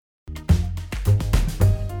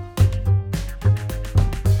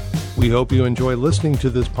We hope you enjoy listening to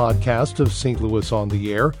this podcast of St. Louis on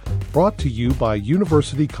the Air, brought to you by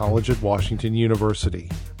University College at Washington University,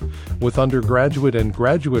 with undergraduate and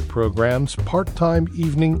graduate programs part-time,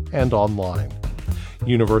 evening, and online.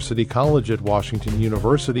 University College at Washington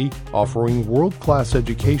University, offering world-class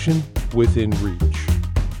education within reach.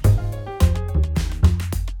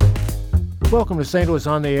 Welcome to St. Louis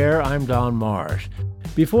on the Air. I'm Don Marsh.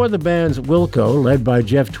 Before the bands Wilco, led by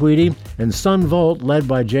Jeff Tweedy, and Son Volt, led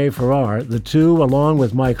by Jay Farrar, the two, along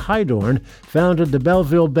with Mike Hydorn, founded the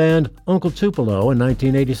Belleville band Uncle Tupelo in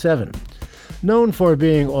 1987. Known for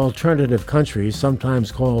being alternative country,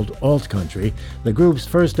 sometimes called alt-country, the group's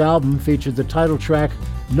first album featured the title track,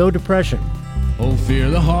 No Depression. Oh, fear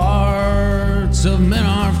the hearts of men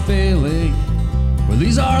are failing, for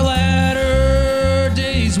these are latter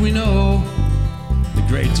days we know. The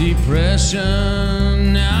Great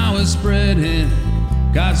Depression now is spreading.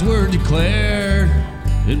 God's word declared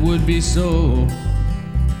it would be so.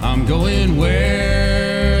 I'm going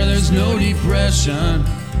where there's no depression,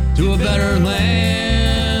 to a better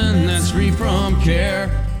land that's free from care.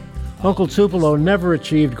 Uncle Tupelo never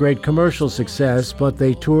achieved great commercial success, but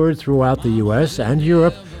they toured throughout the U.S. and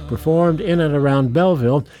Europe, performed in and around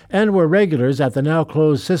Belleville, and were regulars at the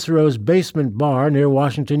now-closed Cicero's Basement Bar near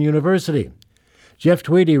Washington University. Jeff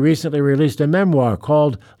Tweedy recently released a memoir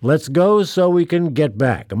called Let's Go So We Can Get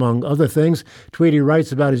Back. Among other things, Tweedy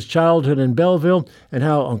writes about his childhood in Belleville and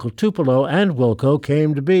how Uncle Tupelo and Wilco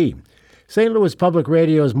came to be. St. Louis Public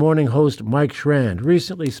Radio's morning host Mike Schrand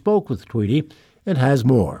recently spoke with Tweedy and has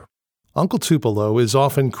more. Uncle Tupelo is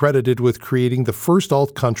often credited with creating the first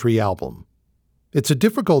alt-country album. It's a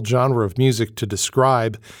difficult genre of music to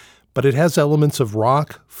describe, but it has elements of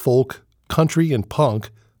rock, folk, country, and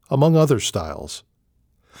punk, among other styles.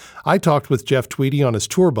 I talked with Jeff Tweedy on his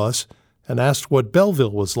tour bus and asked what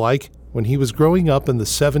Belleville was like when he was growing up in the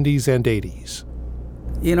 70s and 80s.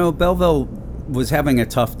 You know, Belleville was having a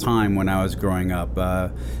tough time when I was growing up.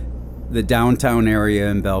 The downtown area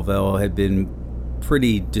in Belleville had been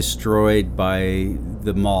pretty destroyed by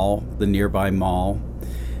the mall, the nearby mall.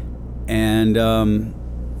 And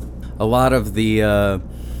a lot of the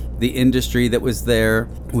industry that was there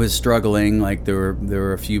was struggling. Like there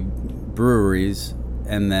were a few breweries,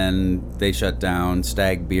 and then they shut down.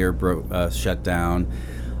 Stag Beer shut down.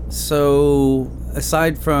 So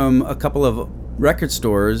aside from a couple of record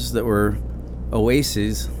stores that were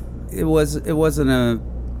oases, it wasn't a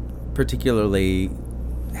particularly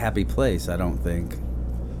happy place, I don't think.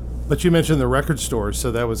 But you mentioned the record stores,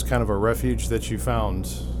 so that was kind of a refuge that you found,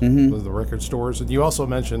 with the record stores. And you also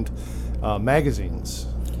mentioned magazines.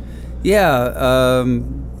 Yeah,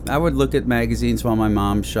 I would look at magazines while my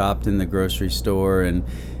mom shopped in the grocery store, and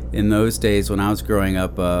in those days when I was growing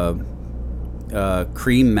up,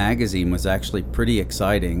 Cream magazine was actually pretty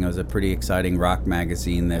exciting. It was a pretty exciting rock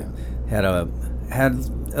magazine that had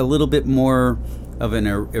a little bit more of an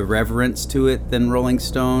irreverence to it than Rolling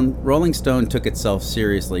Stone. Rolling Stone took itself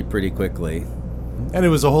seriously pretty quickly. And it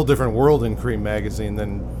was a whole different world in Cream magazine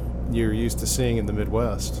than you're used to seeing in the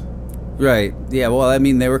Midwest. Right. Yeah, well, I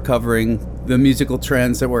mean, they were covering the musical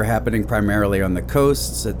trends that were happening primarily on the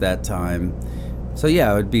coasts at that time. So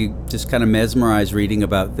yeah, I would be just kind of mesmerized reading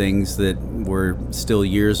about things that were still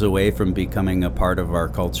years away from becoming a part of our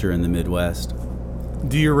culture in the Midwest.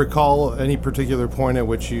 Do you recall any particular point at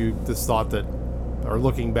which you just thought that, or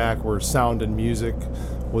looking back, where sound and music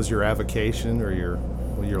was your avocation or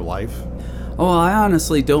your life? Oh, I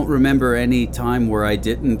honestly don't remember any time where I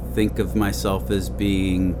didn't think of myself as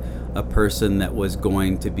being a person that was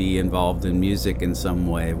going to be involved in music in some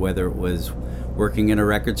way, whether it was working in a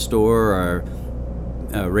record store or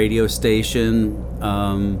a radio station.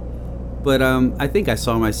 But I think I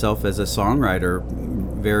saw myself as a songwriter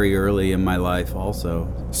very early in my life also.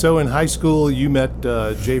 So in high school, you met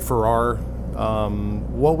Jay Farrar.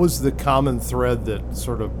 What was the common thread that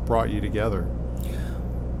sort of brought you together?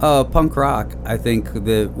 Punk rock. I think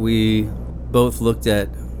that we both looked at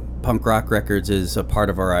punk rock records as a part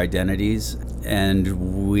of our identities,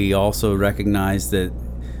 and we also recognized that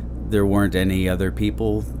there weren't any other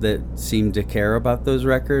people that seemed to care about those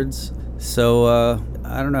records. So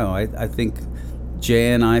I don't know. I think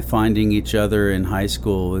Jay and I finding each other in high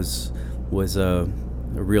school was a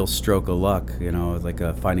real stroke of luck, you know, like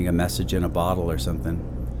finding a message in a bottle or something.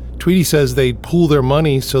 Tweedy says they'd pool their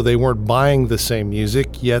money so they weren't buying the same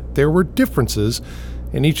music, yet there were differences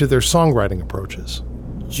in each of their songwriting approaches.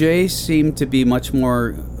 Jay seemed to be much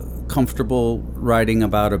more comfortable writing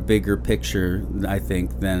about a bigger picture, I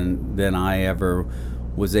think, than I ever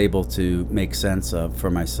was able to make sense of for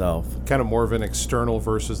myself. Kind of more of an external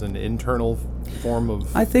versus an internal form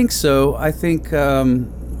of... I think so. I think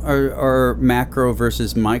or macro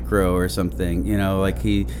versus micro or something, you know, like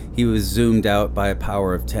he was zoomed out by a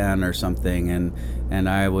power of 10 or something, and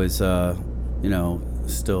I was you know,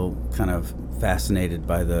 still kind of fascinated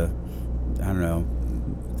by the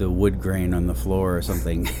wood grain on the floor or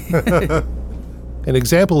something. An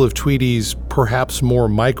example of Tweedy's perhaps more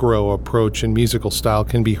micro approach in musical style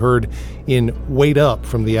can be heard in Wait Up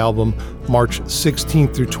from the album March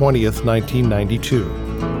 16th through 20th,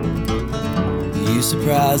 1992. You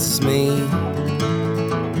surprises me.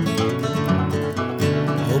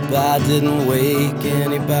 Hope I didn't wake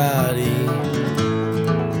anybody.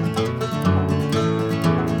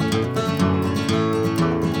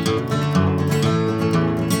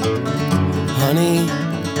 Honey,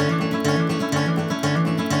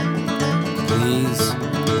 please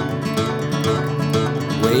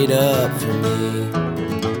wait up for me.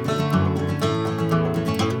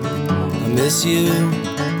 I miss you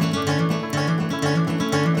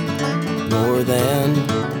more than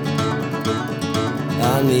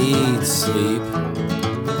I need sleep.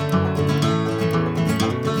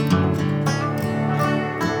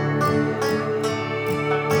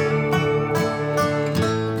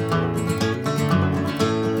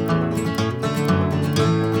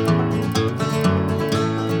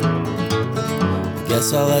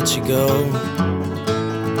 Guess I'll let you go,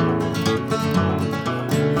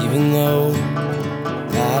 even though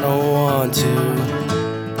I don't want to.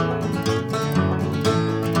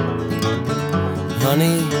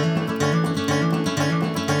 Honey,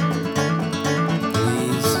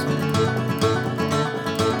 please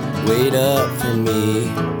wait up for me.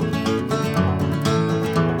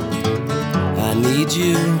 I need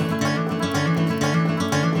you,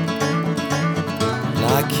 and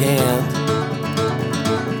I can't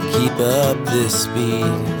keep up this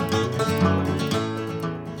speed.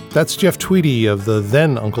 That's Jeff Tweedy of the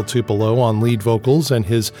then Uncle Tupelo on lead vocals and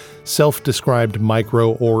his self-described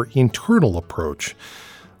micro or internal approach.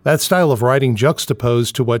 That style of writing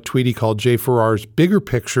juxtaposed to what Tweedy called Jay Farrar's bigger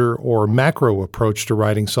picture or macro approach to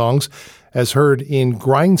writing songs, as heard in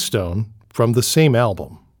Grindstone from the same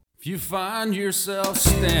album. If you find yourself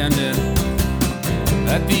standing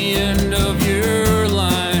at the end of your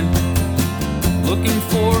line, looking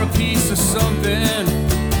for a piece of something,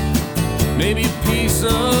 maybe a piece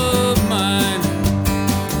of mind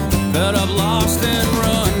that I've lost and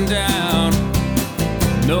run down,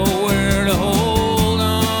 nowhere to hold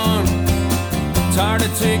on, tired to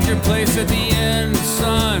take your place at the end,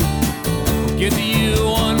 son, get to you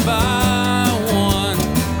one by one,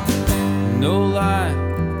 no light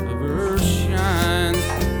ever shines,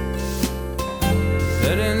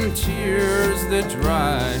 dead end tears that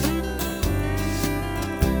dry,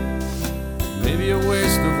 maybe a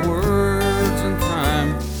waste of words and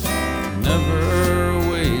time, never a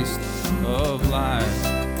waste of life.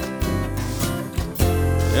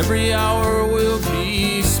 Every hour will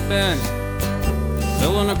be spent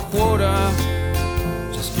filling a quota,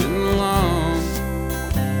 just getting along.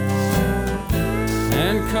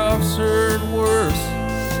 Handcuffs hurt worse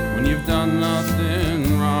when you've done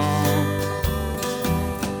nothing wrong.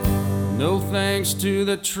 No thanks to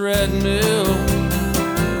the treadmill,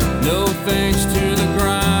 no thanks to the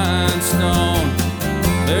grindstone.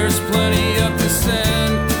 There's plenty of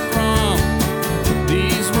descent from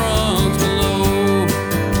these rungs below.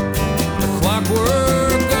 The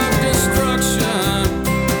clockwork of destruction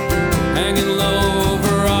hanging low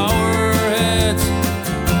over our heads.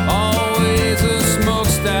 Always a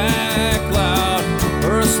smokestack cloud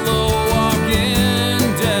or a slow walk in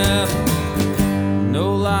death.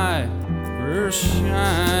 No light ever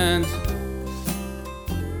shines.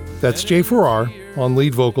 That's Jay Farrar on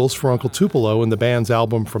lead vocals for Uncle Tupelo in the band's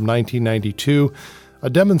album from 1992, a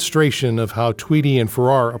demonstration of how Tweedy and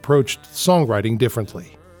Farrar approached songwriting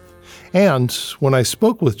differently. And when I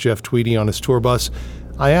spoke with Jeff Tweedy on his tour bus,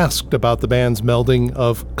 I asked about the band's melding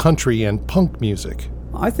of country and punk music.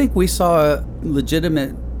 I think we saw a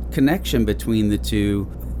legitimate connection between the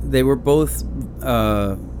two. They were both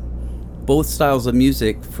styles of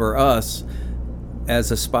music for us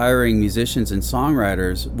as aspiring musicians and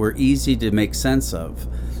songwriters were easy to make sense of,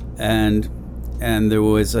 and there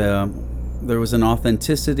was an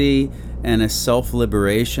authenticity and a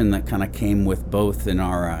self-liberation that kind of came with both in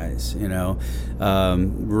our eyes. You know,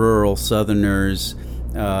 rural Southerners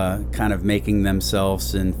kind of making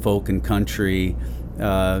themselves in folk and country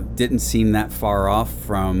didn't seem that far off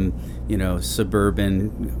from, you know,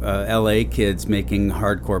 suburban LA kids making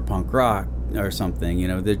hardcore punk rock or something. You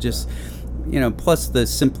know, they're just, you know, plus the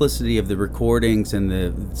simplicity of the recordings and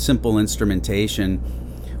the simple instrumentation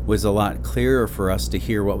was a lot clearer for us to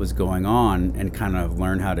hear what was going on and kind of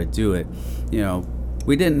learn how to do it. You know,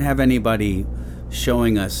 We didn't have anybody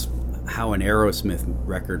showing us how an Aerosmith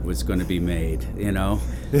record was going to be made, you know,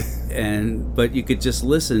 but you could just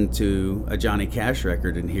listen to a Johnny Cash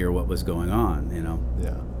record and hear what was going on, you know.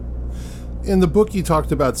 Yeah. In the book, you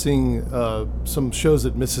talked about seeing some shows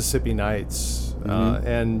at Mississippi Nights,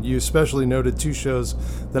 and you especially noted two shows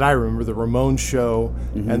that I remember: the Ramones show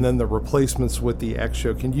and then the Replacements with the X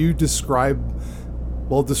show. Can you describe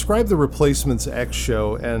the Replacements X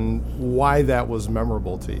show and why that was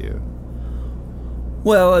memorable to you?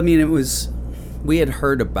 Well, I mean, we had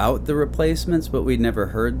heard about the Replacements, but we'd never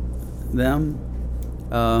heard them.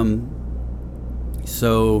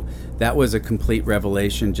 So that was a complete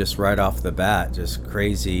revelation just right off the bat, just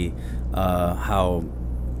crazy how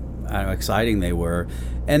exciting they were.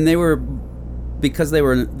 And because they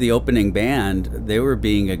were the opening band, they were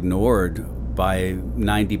being ignored by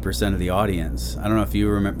 90% of the audience. I don't know if you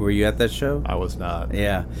remember, were you at that show? I was not.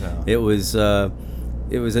 Yeah. No. It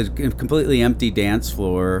was a completely empty dance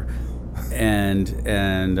floor, and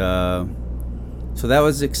so that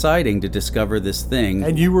was exciting to discover this thing.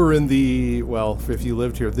 And you were in if you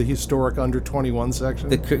lived here, the historic under 21 section?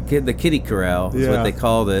 The kiddie corral is Yeah. what they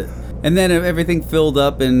called it. And then everything filled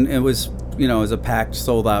up, and it was a packed,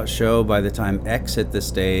 sold-out show by the time X hit the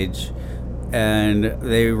stage. And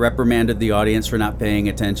they reprimanded the audience for not paying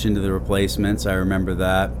attention to the Replacements. I remember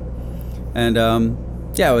that. And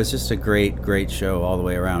it was just a great, great show all the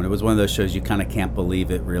way around. It was one of those shows you kind of can't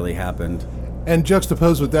believe it really happened. And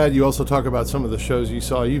juxtaposed with that, you also talk about some of the shows you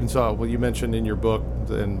saw. You even saw, you mentioned in your book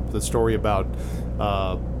and the story about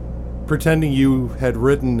pretending you had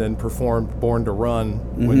written and performed Born to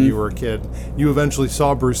Run when you were a kid. You eventually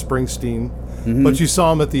saw Bruce Springsteen, but you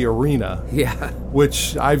saw him at the Arena. Yeah.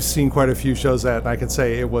 Which I've seen quite a few shows at, and I can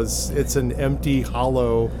say it's an empty,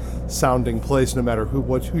 hollow sounding place no matter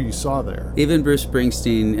who you saw there. Even Bruce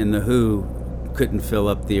Springsteen and The Who couldn't fill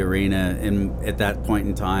up the arena at that point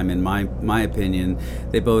in time. In my opinion,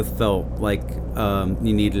 they both felt like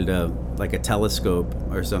you needed a telescope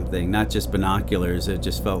or something, not just binoculars. It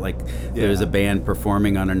just felt like there was a band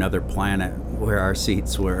performing on another planet where our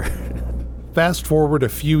seats were. Fast forward a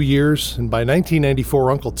few years, and by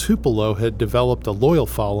 1994, Uncle Tupelo had developed a loyal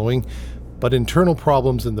following, but internal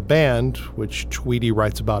problems in the band, which Tweedy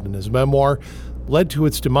writes about in his memoir, led to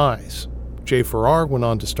its demise. Jay Farrar went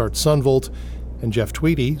on to start Sunvolt, and Jeff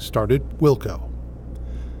Tweedy started Wilco.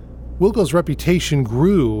 Wilco's reputation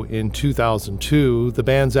grew in 2002. The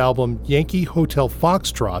band's album Yankee Hotel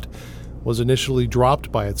Foxtrot was initially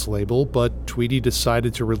dropped by its label, but Tweedy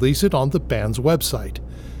decided to release it on the band's website.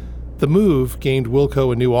 The move gained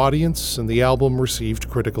Wilco a new audience, and the album received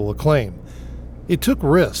critical acclaim. It took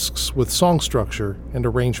risks with song structure and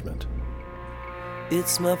arrangement.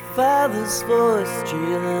 It's my father's voice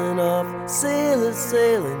trailing off, sailors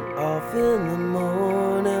sailing off in the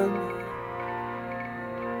morning.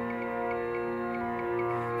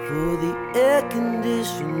 For the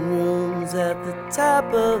air-conditioned rooms at the top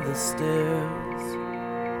of the stairs.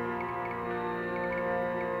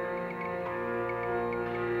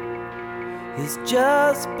 He's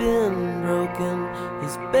just been broken,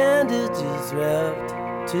 his bandages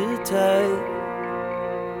wrapped too tight.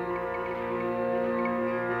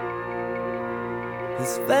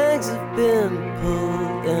 His fangs have been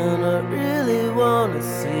pulled, and I really wanna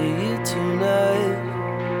see you tonight.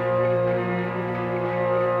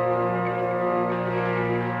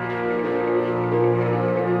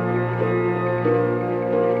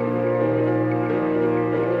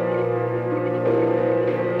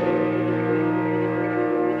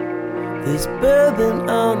 There's bourbon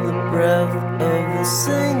on the breath of the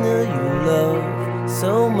singer you love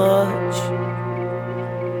so much.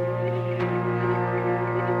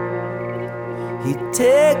 He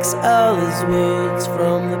takes all his words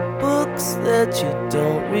from the books that you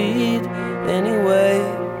don't read anyway.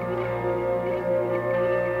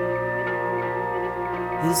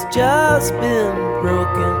 He's just been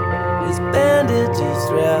broken, his bandages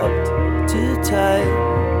wrapped too tight.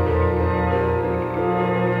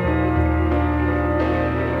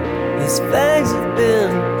 His fangs have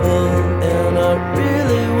been pulled, and I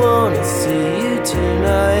really wanna see you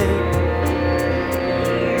tonight.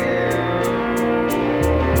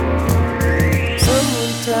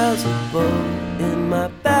 Someone ties a bow in my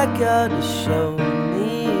backyard to show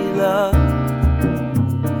me love.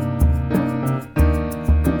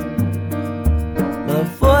 My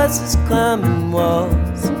voice is climbing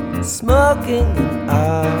walls, smoking, and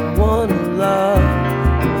I wanna love.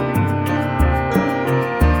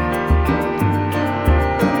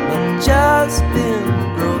 Just been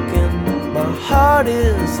broken, my heart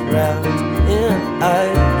is wrapped in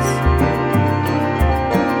ice.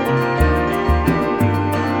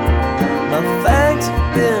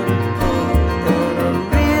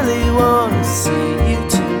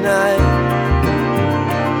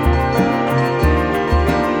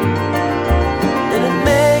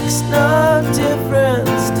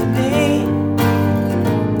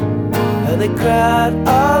 cried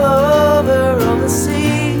all over on the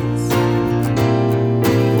seas.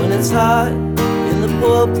 When it's hot in the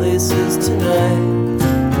poor places tonight,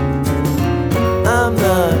 I'm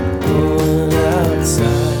not going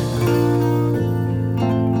outside.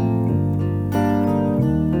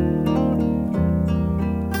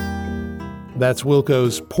 That's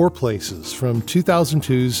Wilco's Poor Places from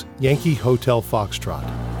 2002's Yankee Hotel Foxtrot.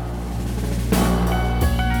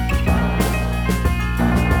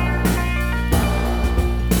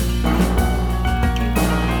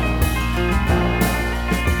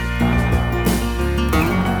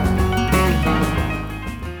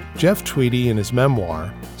 Jeff Tweedy, in his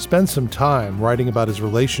memoir, spends some time writing about his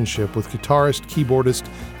relationship with guitarist, keyboardist,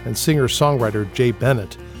 and singer-songwriter Jay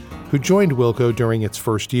Bennett, who joined Wilco during its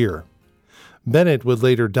first year. Bennett would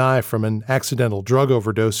later die from an accidental drug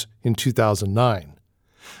overdose in 2009.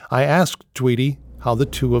 I asked Tweedy how the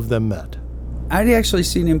two of them met. I'd actually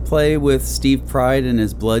seen him play with Steve Pride and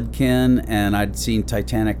his Bloodkin, and I'd seen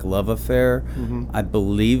Titanic Love Affair. I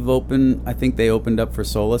think they opened up for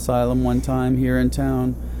Soul Asylum one time here in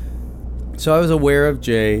town. So I was aware of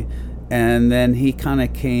Jay, and then he kind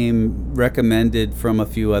of came recommended from a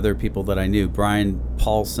few other people that I knew. Brian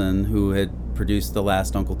Paulson, who had produced the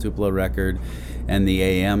last Uncle Tupelo record and the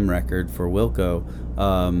AM record for Wilco,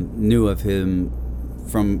 knew of him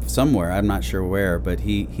from somewhere. I'm not sure where, but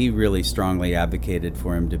he really strongly advocated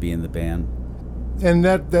for him to be in the band. And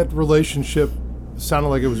that relationship sounded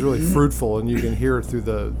like it was really fruitful, and you can hear it through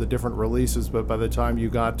the different releases, but by the time you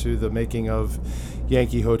got to the making of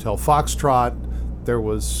Yankee Hotel Foxtrot, there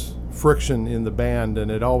was friction in the band, and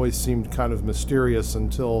it always seemed kind of mysterious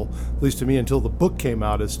until, at least to me, until the book came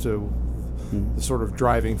out as to the sort of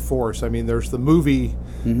driving force. I mean, there's the movie,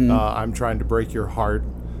 I'm Trying to Break Your Heart,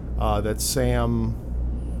 that Sam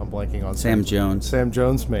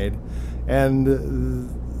Jones made,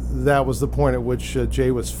 and that was the point at which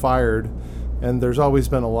Jay was fired, and there's always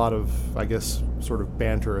been a lot of, I guess, sort of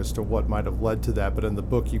banter as to what might have led to that, but in the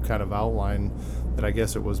book you kind of outline that I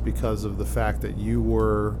guess it was because of the fact that you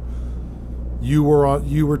were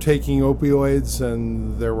taking opioids,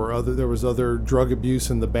 and there was other drug abuse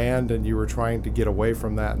in the band, and you were trying to get away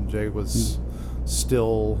from that, and Jay was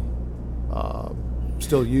still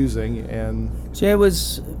using. And Jay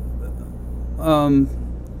was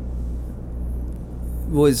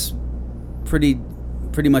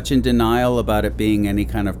pretty much in denial about it being any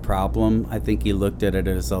kind of problem. I think he looked at it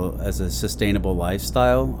as a sustainable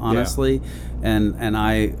lifestyle, honestly. Yeah. And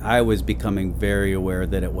I was becoming very aware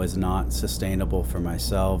that it was not sustainable for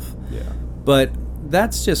myself. Yeah. But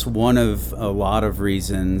that's just one of a lot of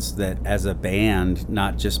reasons that as a band,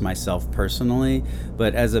 not just myself personally,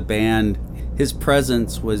 but as a band, his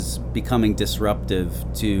presence was becoming disruptive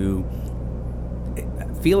to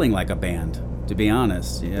feeling like a band, to be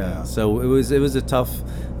honest. Yeah. So it was a tough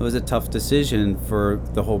decision for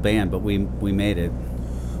the whole band, but we made it.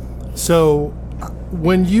 So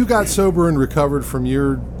when you got sober and recovered from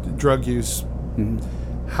your drug use,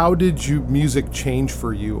 how did music change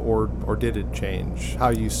for you, or did it change? How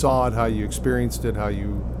you saw it, how you experienced it, how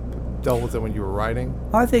you dealt with it when you were writing?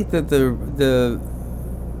 I think that the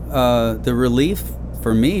relief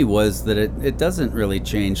for me was that it doesn't really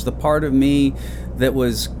change. The part of me that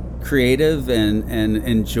was creative and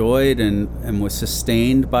enjoyed and was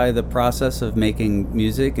sustained by the process of making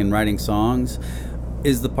music and writing songs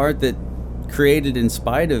is the part that created in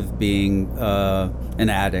spite of being an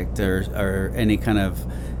addict or any kind of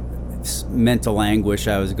mental anguish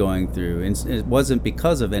I was going through. And it wasn't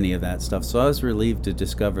because of any of that stuff, so I was relieved to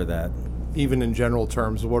discover that. Even in general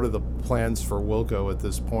terms, what are the plans for Wilco at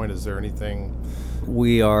this point? Is there anything?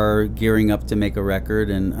 We are gearing up to make a record,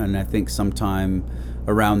 and I think sometime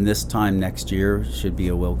around this time next year should be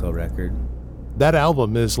a Wilco record. That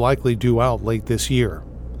album is likely due out late this year.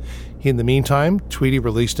 In the meantime, Tweedy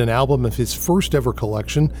released an album of his first ever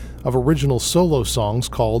collection of original solo songs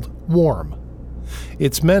called Warm.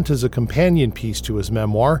 It's meant as a companion piece to his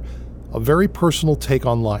memoir, a very personal take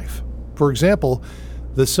on life. For example,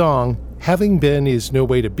 the song Having Been Is No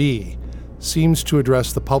Way to Be seems to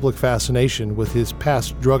address the public fascination with his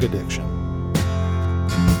past drug addiction.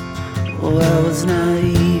 Oh, I was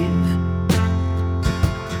naive.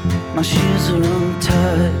 My shoes are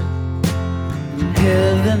untied. In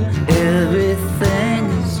heaven, everything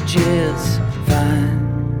is just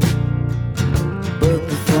fine. But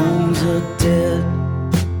the phones are dead,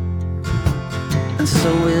 and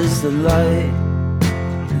so is the light,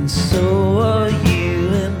 and so are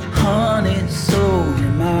you, and honey, so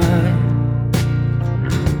am I.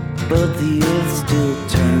 But the earth still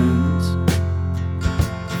turns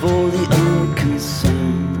for the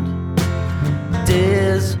unconcerned.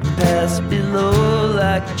 Days pass below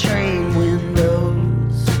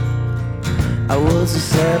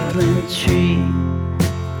sapling tree.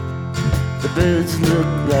 The birds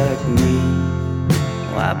look like me.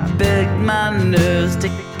 Oh, I begged my nerves to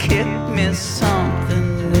kick me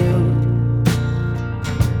something new.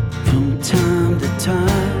 From time to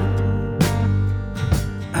time,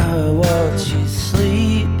 I watch you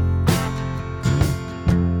sleep.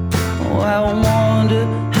 Oh, I wonder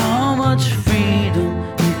how much freedom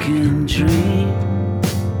you can dream.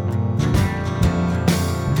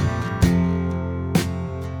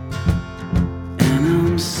 And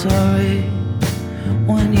I'm sorry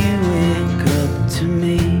when you wake up to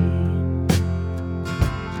me.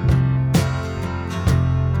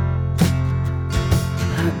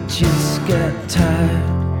 I just got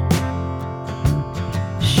tired,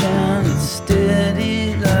 shining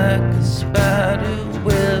steady like a spider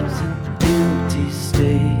webs an empty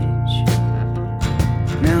stage.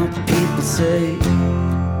 Now people say,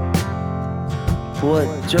 what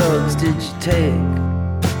drugs did you take?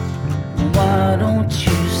 Why don't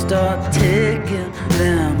you start taking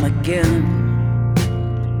them again?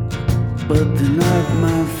 But they're not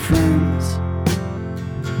my friends.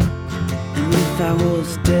 And if I was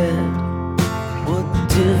dead, what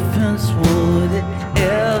difference would it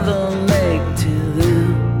ever make to them?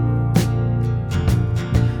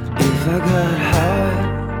 If I got high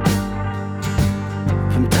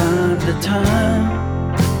from time to time,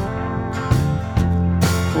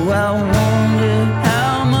 oh, I wonder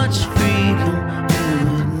how much freedom you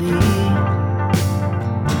would need.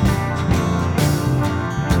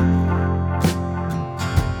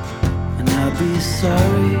 And I'll be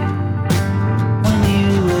sorry when you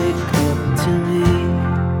wake up to me.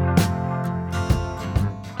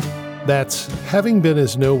 That's Having Been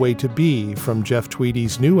Is No Way to Be from Jeff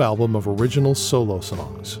Tweedy's new album of original solo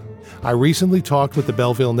songs. I recently talked with the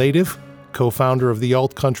Belleville native, co-founder of the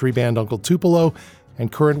alt-country band Uncle Tupelo,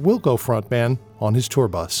 and current Wilco frontman on his tour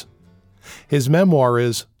bus. His memoir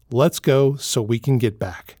is Let's Go So We Can Get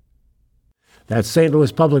Back. That's St.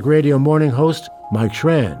 Louis Public Radio morning host Mike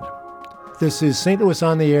Schrand. This is St. Louis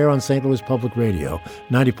on the Air on St. Louis Public Radio,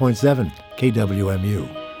 90.7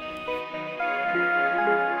 KWMU.